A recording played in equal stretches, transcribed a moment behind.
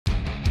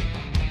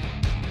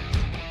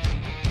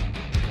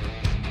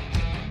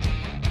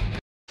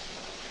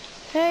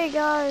Okay,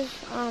 guys.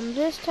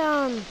 This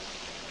time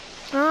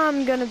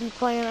I'm gonna be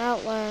playing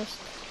Outlast.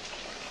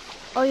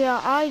 Oh yeah,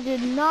 I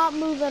did not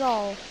move at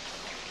all.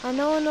 I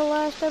know in the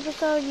last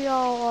episode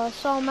y'all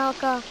saw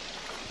Malachi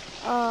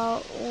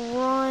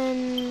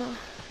run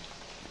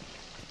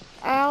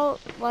out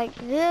like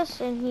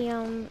this, and he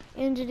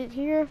ended it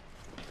here.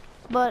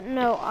 But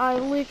no, I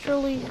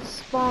literally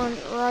spawned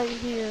right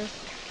here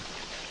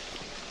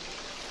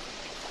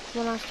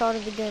when I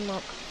started the game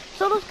up.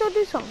 So let's go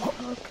do something.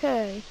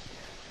 Okay.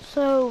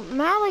 So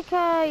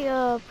Malachi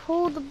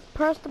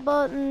pressed the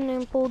button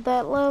and pulled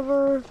that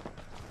lever.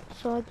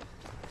 So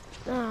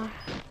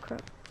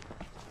crap.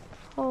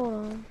 Hold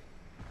on.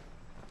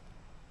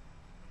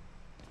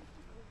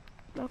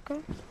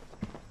 Okay.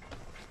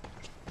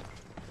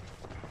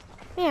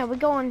 Yeah, we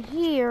go in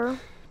here.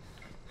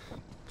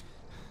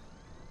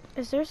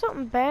 Is there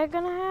something bad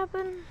gonna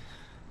happen?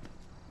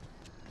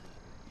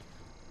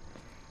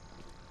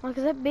 Like,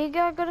 is that big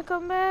guy gonna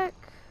come back?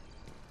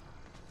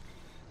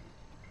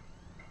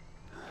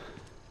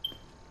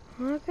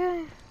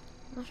 Okay,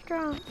 let's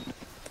try.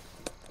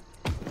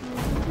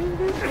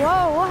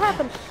 Whoa, what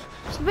happened?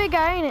 It's a big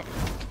guy, ain't it?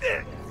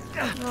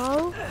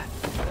 No.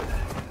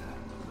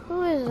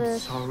 Who is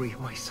this? I'm sorry,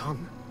 my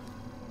son.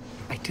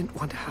 I didn't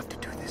want to have to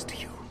do this to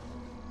you.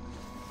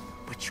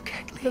 But you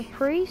can't leave. The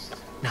priest?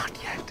 Not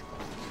yet.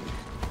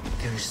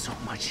 There is so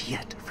much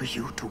yet for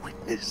you to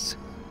witness.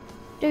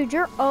 Dude,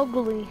 you're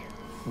ugly.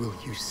 Will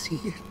you see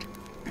it?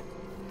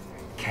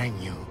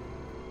 Can you?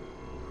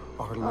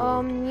 Our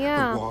Lord,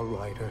 yeah. the Wall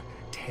Rider,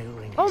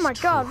 tearing Oh his my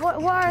God,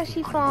 truth why into is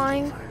he the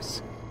flying?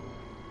 unbelievers.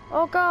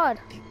 Oh God.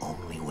 The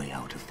only way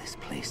out of this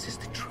place is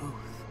the truth.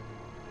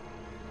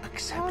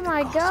 Accept Oh the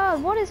my gospel.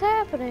 God, what is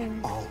happening?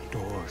 All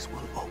doors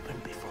will open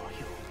before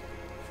you.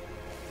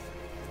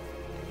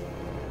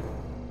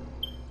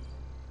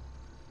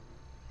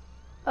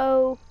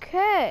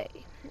 Okay,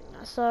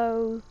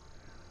 so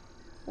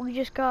we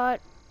just got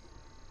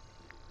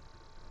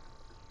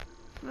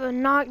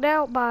knocked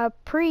out by a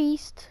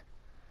priest.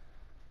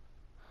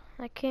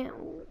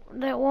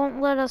 That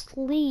won't let us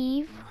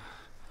leave.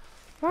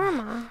 Where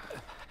am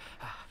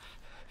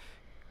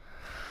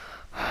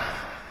I?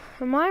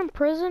 Am I in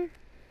prison?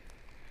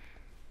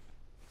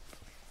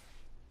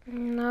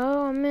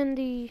 No, I'm in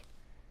the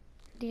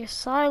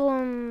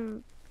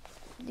asylum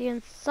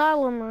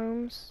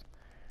rooms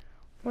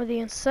where the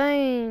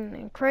insane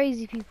and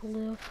crazy people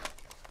live.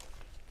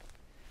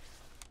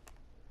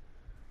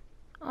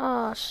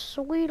 Ah,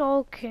 sweet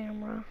old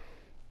camera.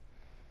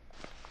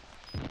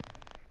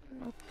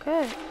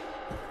 Okay.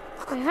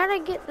 Wait, how'd I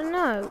get the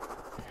note?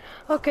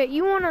 Okay,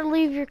 you want to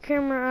leave your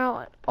camera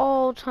out at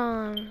all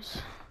times.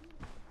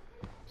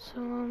 So,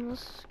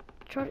 let's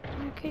try to,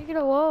 I can't get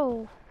a,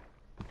 whoa.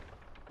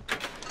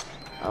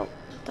 Oh,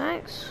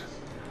 thanks.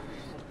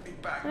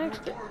 Thanks.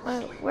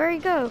 Where'd he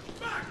go?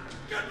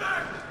 Get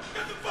back!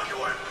 Get the fuck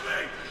away from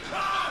me!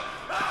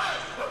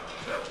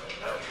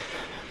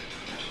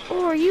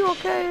 Oh, are you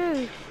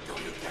okay? Don't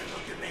you dare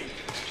look at me!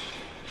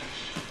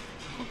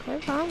 Okay,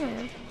 fine,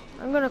 man.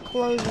 I'm gonna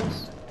close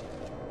this.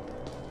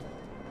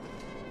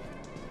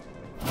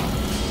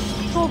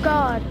 Oh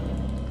God.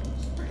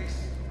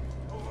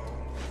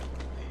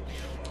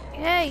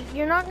 Hey,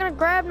 you're not gonna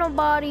grab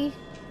nobody,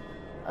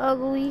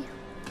 ugly.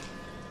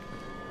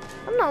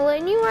 I'm not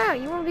letting you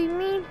out. You wanna be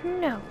mean?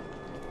 No.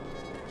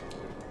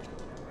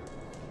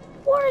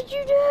 What did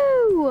you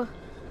do?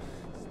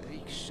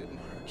 They shouldn't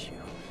hurt you.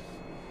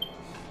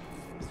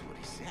 That's what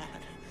he said.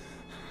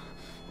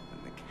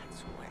 When the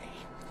cat's away.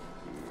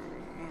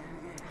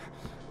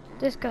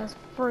 This guy's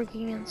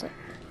freaking insane.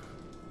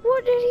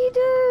 What did he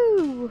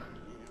do?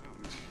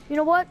 You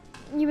know what?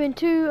 You've been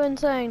too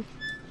insane.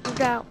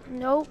 Look out.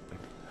 Nope.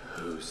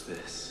 Who's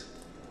this?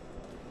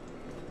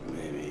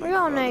 Maybe We're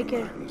all Father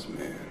naked. Martin's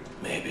man.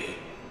 Maybe.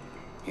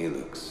 He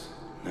looks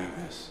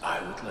nervous. I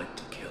would like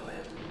to kill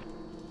him.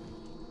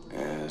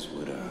 As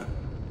would I.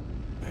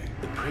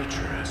 The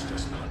preacher asked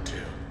us not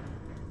to.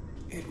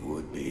 It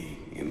would be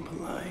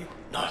impolite.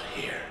 Not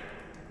here.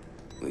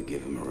 We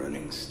give him a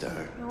running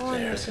start.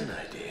 There's an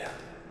idea.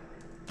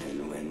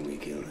 And when we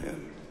kill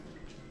him,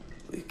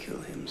 we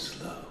kill him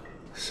slow.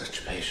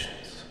 Such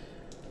patience.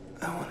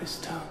 I want his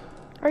tongue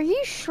Are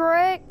you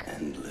Shrek?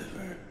 and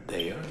liver.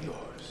 They are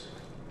yours.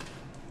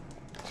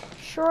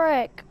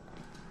 Shrek.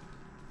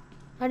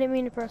 I didn't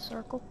mean to press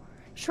circle.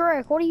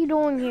 Shrek, what are you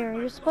doing here?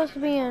 You're supposed to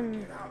be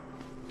in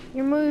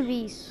your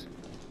movies.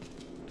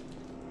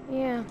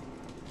 Yeah.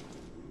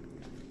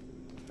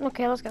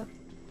 Okay, let's go.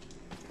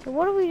 So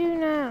what do we do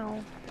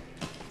now?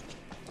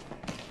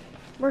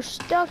 We're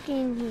stuck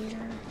in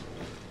here.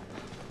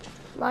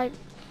 Like,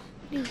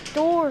 these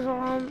doors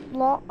are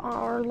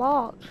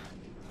locked.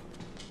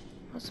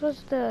 I'm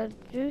supposed to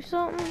do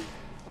something?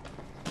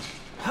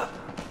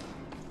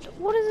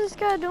 What is this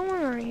guy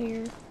doing right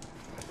here?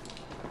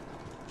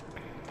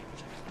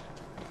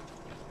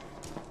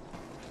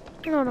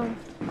 Hold on.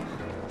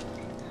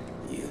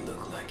 You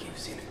look like you've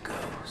seen a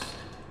ghost.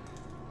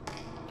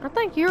 I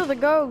think you're the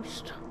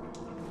ghost.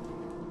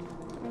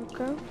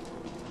 Okay.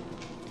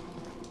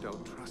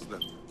 Don't trust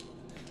them.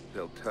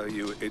 They'll tell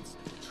you it's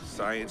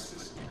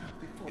science.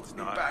 It's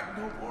not. Back,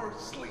 no more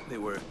sleep. They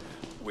were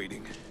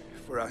waiting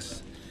for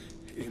us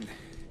in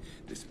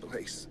this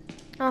place.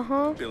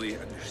 Uh-huh. Billy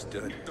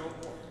understood.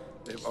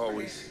 They've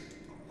always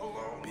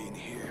been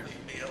here.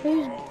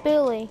 Who's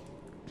Billy?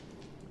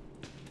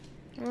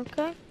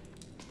 Okay.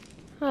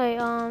 Hey,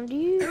 can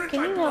you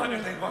help me?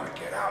 They want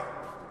to get out.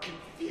 I can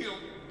feel.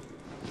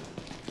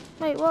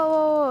 Wait,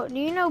 whoa. Do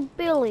you know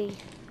Billy?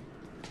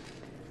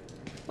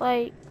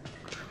 Like,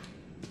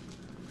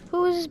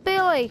 who is this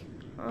Billy?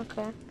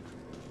 Okay.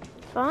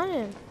 Find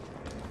him.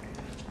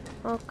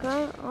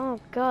 Okay. Oh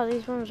god,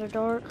 these rooms are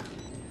dark.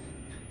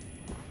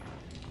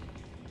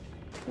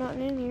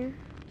 Nothing in here.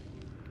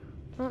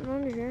 Nothing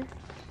under here.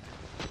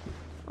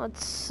 It'd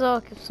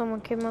suck if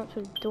someone came up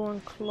to the door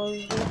and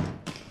closed it.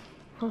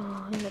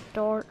 Oh, in the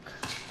dark.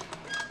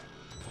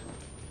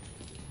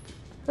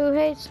 Who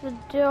hates the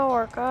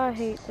dark? I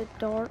hate the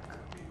dark.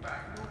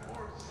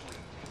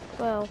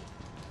 Well,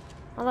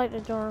 I like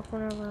the dark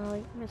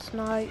whenever it's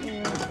night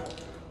and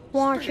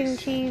watching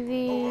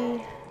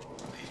TV.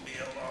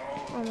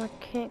 I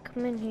can't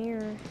come in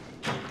here.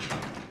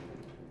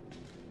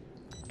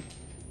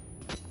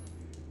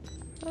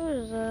 What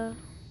is that?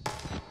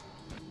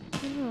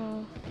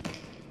 Oh.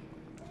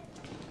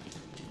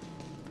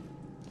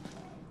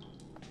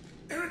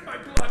 They're in my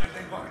blood and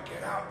they want to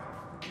get out.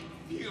 I can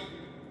feel.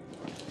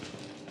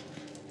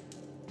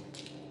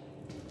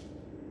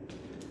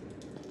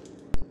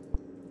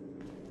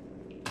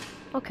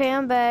 Okay,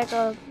 I'm back.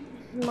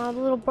 My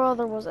little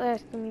brother was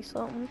asking me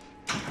something.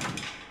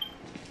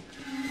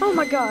 Oh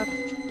my god.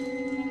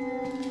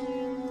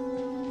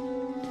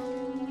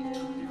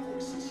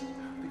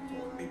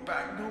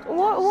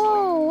 What,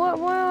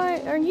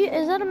 are you,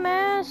 is that a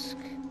mask?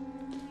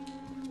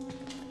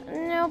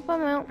 Nope,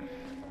 I'm out.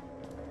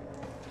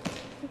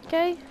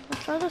 Okay,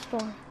 let's try this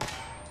door.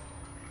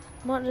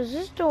 What does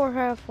this door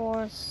have for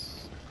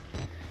us?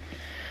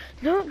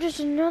 Nope, just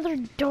another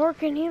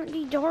dark and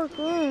empty dark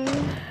room.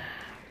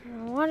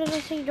 Why did I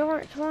say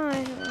dark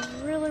twice?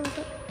 Really?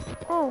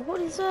 Oh,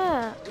 what is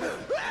that?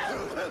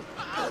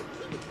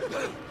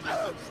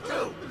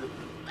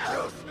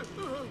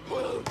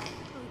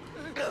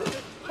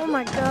 Oh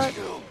my god.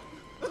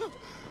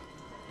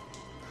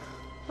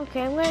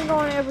 Okay, I'm gonna go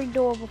on every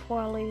door before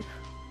I leave.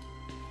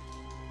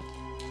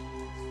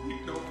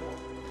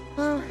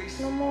 Huh?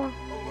 No more.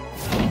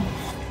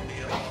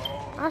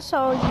 I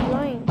saw you,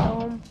 I ain't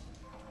dumb.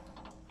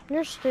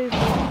 You're stupid.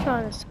 You're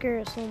trying to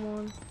scare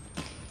someone.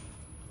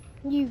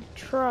 You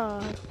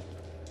tried.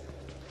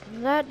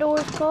 That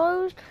door's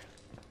closed.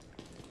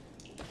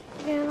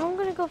 Yeah, I'm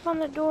gonna go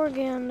find that door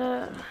again.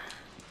 I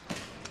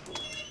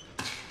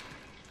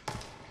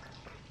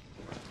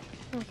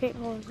can't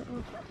close it.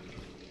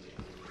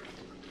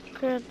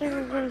 Okay, I think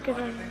I'm gonna get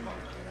in.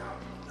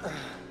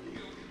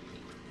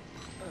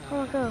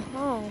 Oh, go.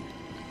 Oh.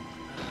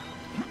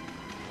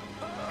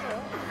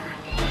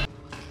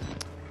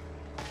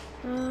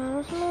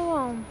 Let's move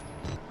on.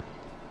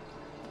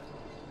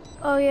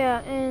 Oh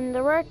yeah, and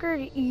the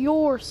record,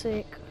 you're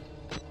sick.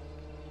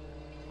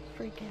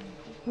 Freaking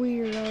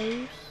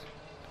weirdos.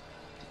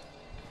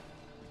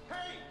 Hey!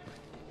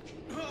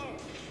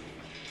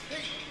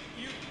 Hey,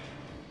 you.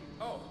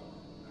 Oh,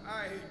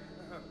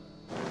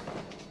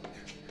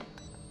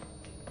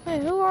 Hey,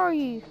 who are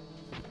you?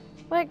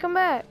 Wait, come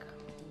back.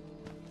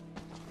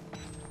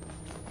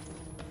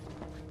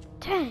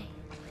 Dang.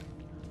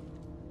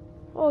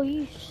 Oh,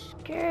 you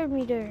scared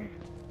me there.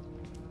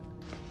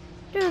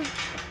 Dude,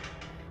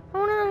 I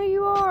wanna know who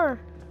you are.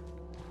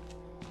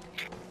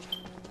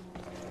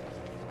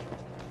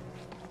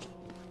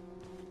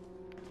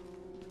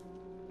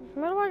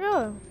 Where do I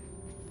go?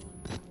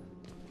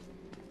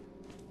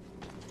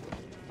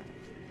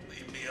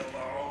 leave me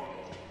alone.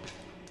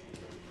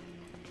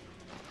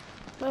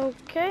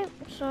 Okay,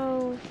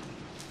 so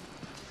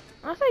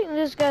I think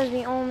this guy's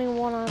the only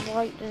one I've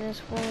liked in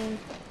this game.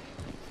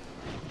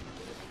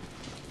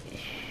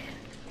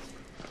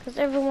 Because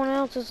everyone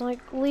else is like,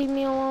 leave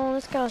me alone.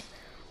 This guy's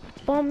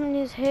bumping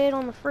his head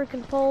on the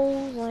freaking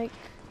poles. Like,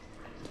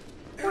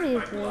 what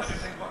is this?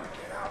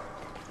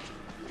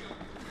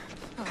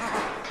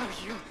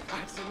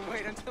 I didn't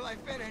wait until I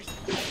finished.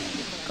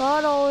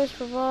 God always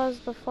provides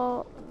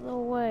the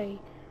way.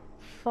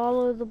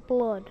 Follow the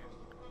blood.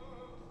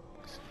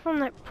 It's from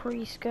that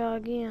priest guy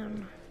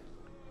again.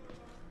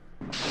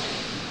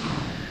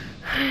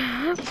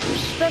 I'm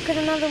stuck in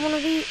another one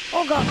of these.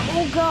 Oh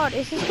god,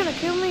 is this gonna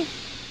kill me?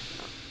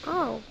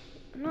 Oh,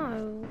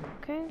 no,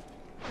 okay.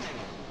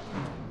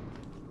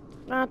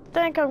 I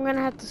think I'm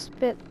gonna have to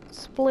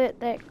split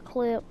that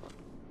clip.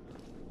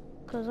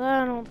 Cause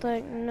I don't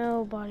think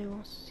nobody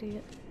wants to see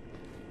it.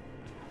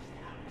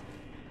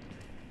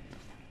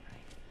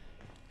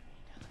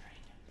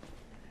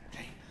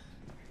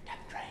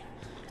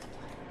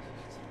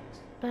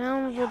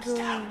 Bound the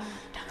drain.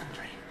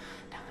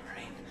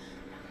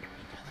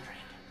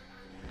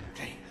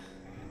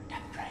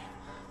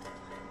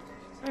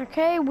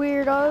 Okay,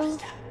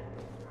 weirdo.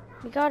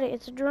 You got it,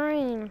 it's a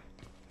drain.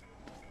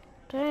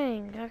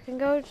 Dang, I can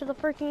go to the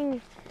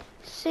freaking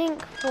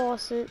Sink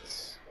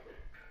faucets.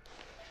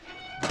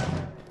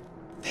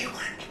 They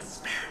weren't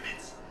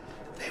experiments.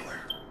 They were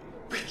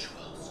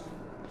rituals.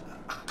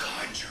 A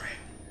conjuring.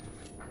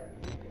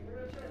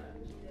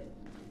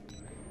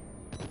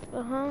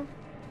 Uh-huh.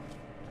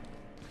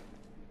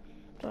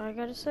 Do I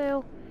gotta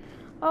sell?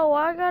 Oh,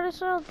 I gotta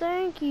sell.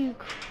 Thank you,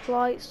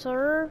 flight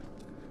sir.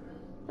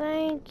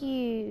 Thank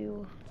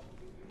you.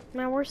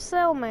 Now we're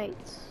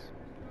cellmates.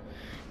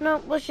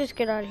 No, let's just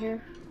get out of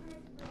here.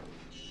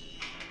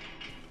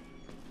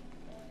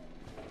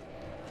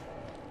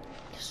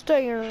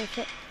 Stay here a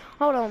sec.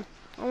 Hold on.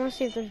 I want to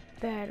see if there's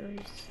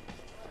batteries.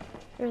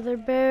 Are there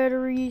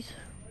batteries?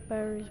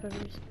 Batteries.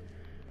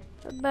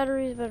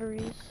 Batteries.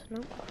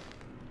 Nope.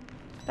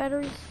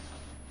 Batteries.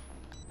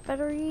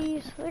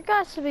 There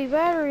got to be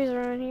batteries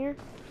around here.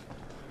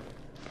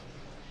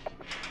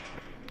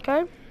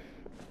 Okay.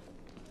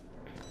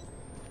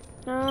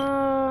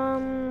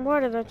 Why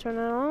did I turn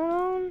that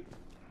on?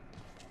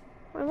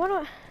 Wait, what do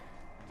I...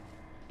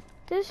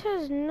 This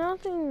has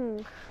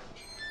nothing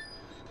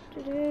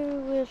to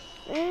do with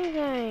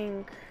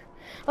anything.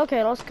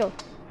 Okay, let's go.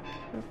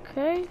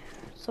 Okay,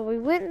 so we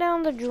went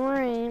down the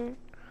drain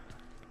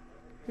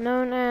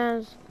known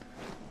as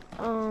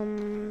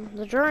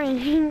the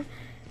drain.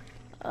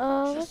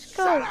 Let's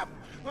go. Shut up!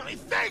 Let me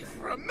think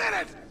for a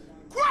minute!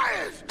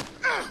 Quiet!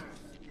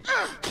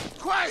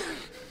 Quiet!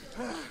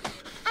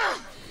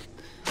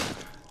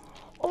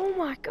 Oh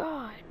my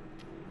god.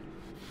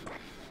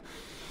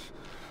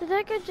 Did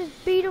that guy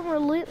just beat him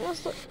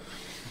relentlessly?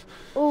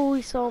 Oh,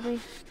 he saw me.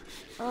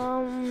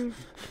 I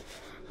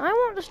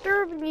won't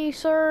disturb you,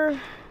 sir.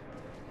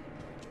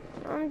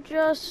 I'm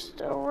just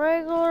a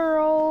regular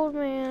old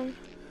man.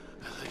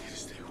 I'd like you to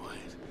stay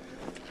quiet.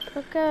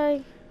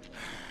 Okay.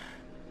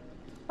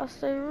 I'll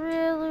stay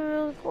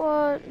really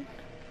quiet.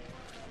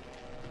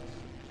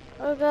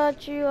 I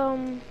got you.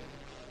 I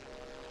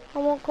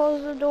won't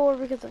close the door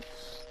because I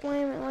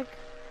slam it like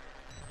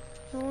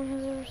no one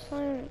has ever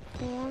slammed it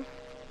before.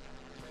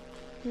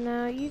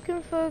 Now you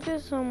can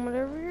focus on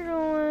whatever you're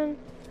doing.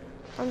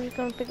 I'm just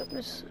gonna pick up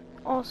this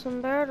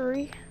awesome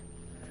battery.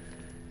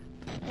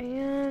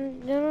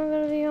 And then I'm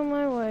gonna be on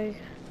my way.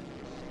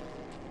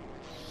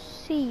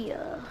 See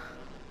ya.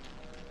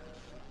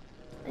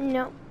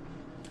 No.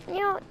 You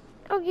know what?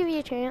 I'll give you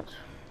a chance.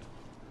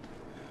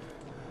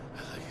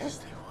 I'd like you to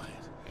stay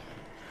quiet.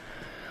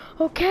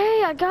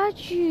 Okay, I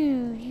got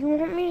you. You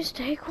want me to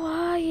stay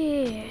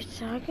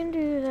quiet? I can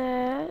do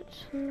that.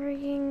 I'm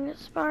freaking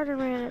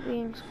Spider-Man at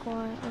being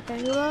quiet. Okay,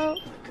 hello?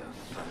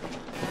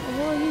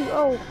 Who are you?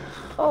 Oh,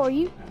 are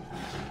you?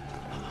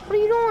 What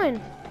are you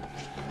doing?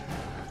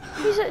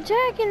 He's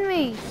attacking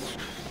me.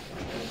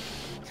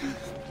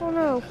 Oh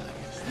no.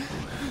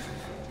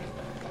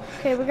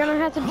 Okay, we're gonna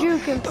have to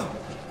juke him.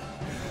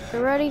 You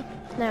ready?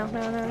 No.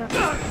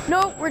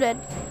 Nope, we're dead.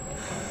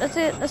 That's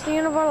it. That's the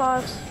end of our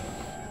lives.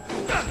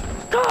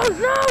 Go!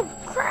 No!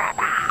 Crap!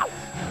 Ow!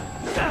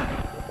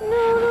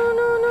 No!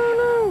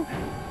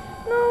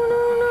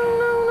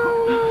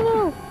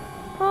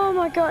 Oh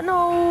my god,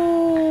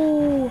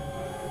 no!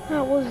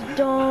 That was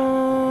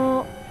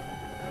dumb.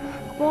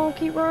 Come on,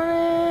 keep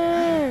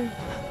running.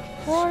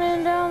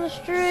 Running down the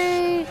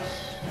streets.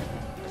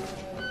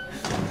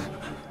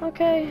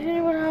 Okay,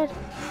 anyone hide?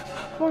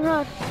 Come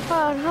on,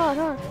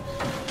 hide.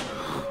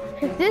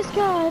 If this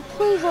guy,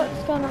 please let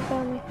this guy not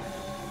find me.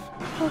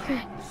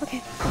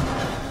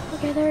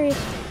 Okay, there he is.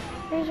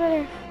 He's right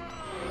there.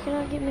 He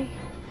cannot get me.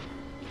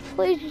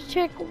 Please just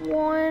check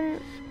one.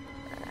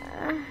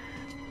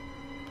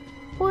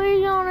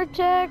 Please don't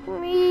attack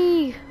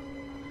me.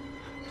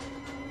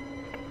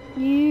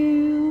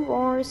 You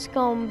are a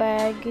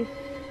scumbag if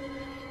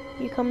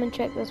you come and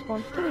check this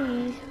one,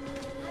 please.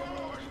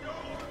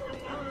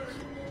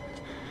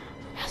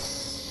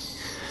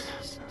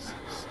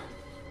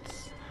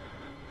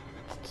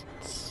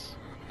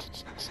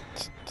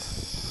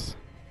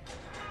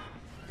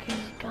 Okay,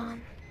 he's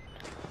gone.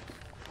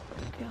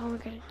 Okay, all we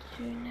gotta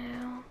do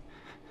now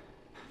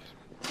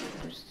is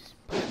push this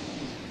button.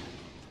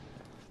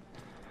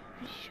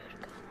 I should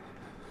have gone.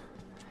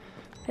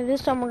 Okay,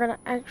 this time we're gonna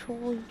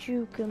actually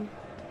juke him.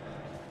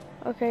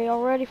 Okay,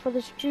 y'all ready for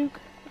this juke?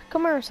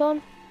 Come here,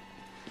 son.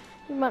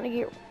 You're about to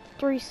get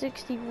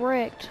 360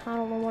 wrecked. I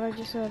don't know what I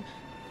just said.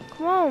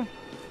 Come on.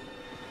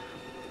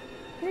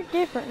 You're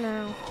different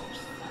now.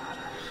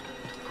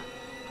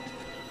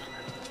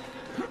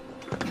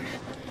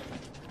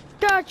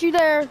 Got you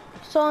there,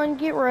 son.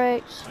 Get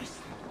wrecked.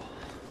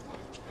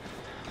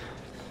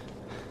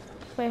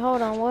 Wait,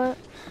 hold on. What?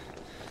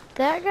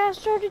 That guy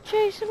started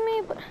chasing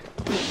me, but I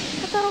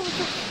thought it was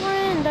a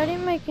friend. I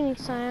didn't make any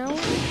sound.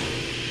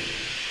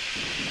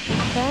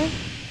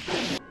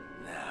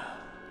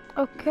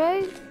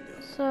 Okay,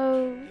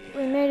 so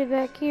we made it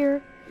back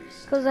here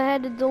because I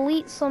had to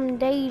delete some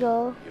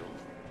data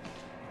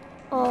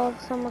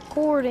of some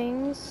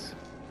recordings,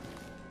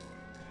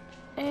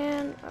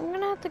 and I'm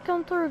gonna have to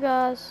come through,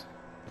 guys.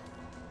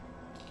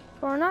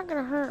 You're not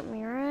gonna hurt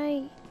me,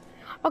 right?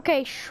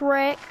 Okay,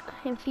 Shrek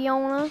and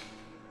Fiona,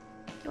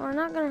 you're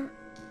not gonna.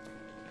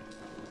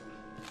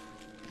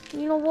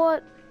 You know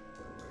what?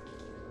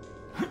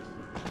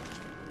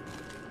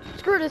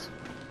 Screw this.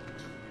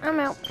 I'm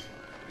out.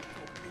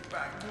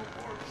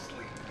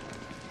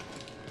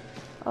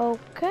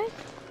 Okay.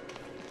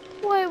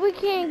 Wait, we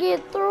can't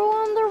get through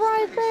them. They're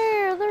right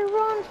there. They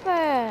run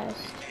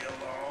fast.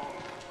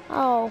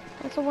 Oh,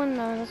 that's a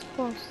window. That's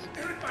close.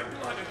 They're in my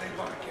blood and they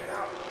want to get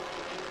out.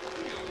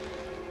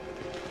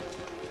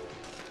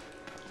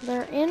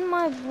 They're in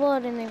my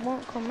blood and they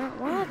won't come out.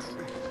 What?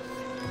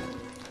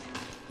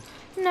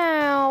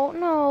 No,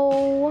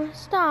 no.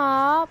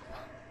 Stop.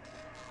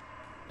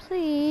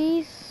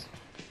 Please.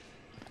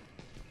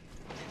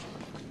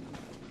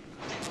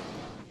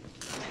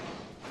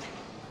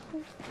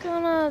 I'm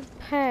gonna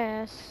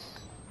pass.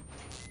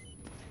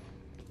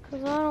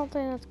 Because I don't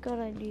think that's a good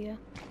idea.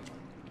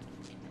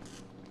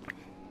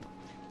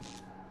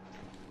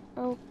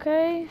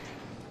 Okay.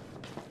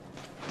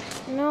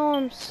 Now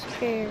I'm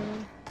scared.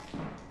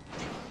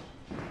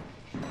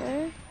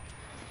 Okay.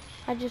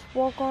 I just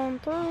walk on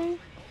through.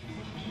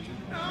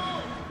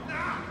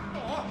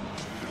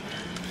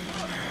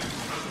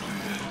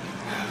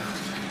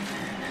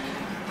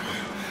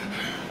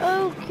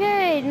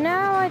 Okay,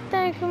 now I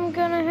think I'm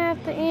gonna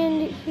have to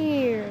end it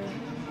here.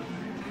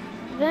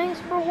 Thanks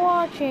for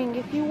watching.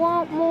 If you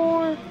want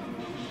more,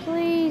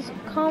 please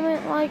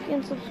comment, like,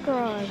 and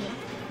subscribe.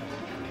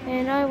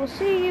 And I will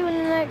see you in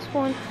the next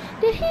one.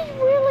 Did he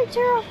really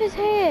tear off his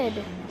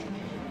head?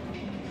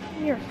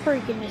 You're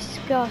freaking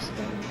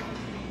disgusting.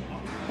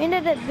 Ain't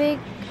that that big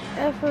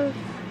effort?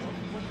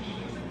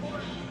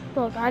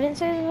 Look, I didn't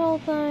say the whole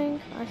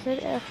thing. I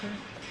said effort.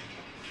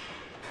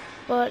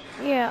 But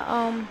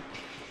yeah,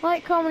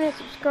 like, comment, and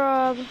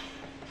subscribe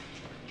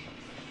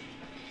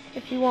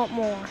if you want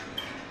more.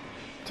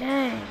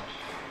 Dang.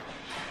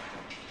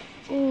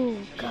 Ooh,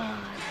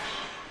 God.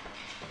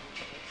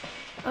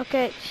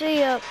 Okay, see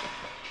ya.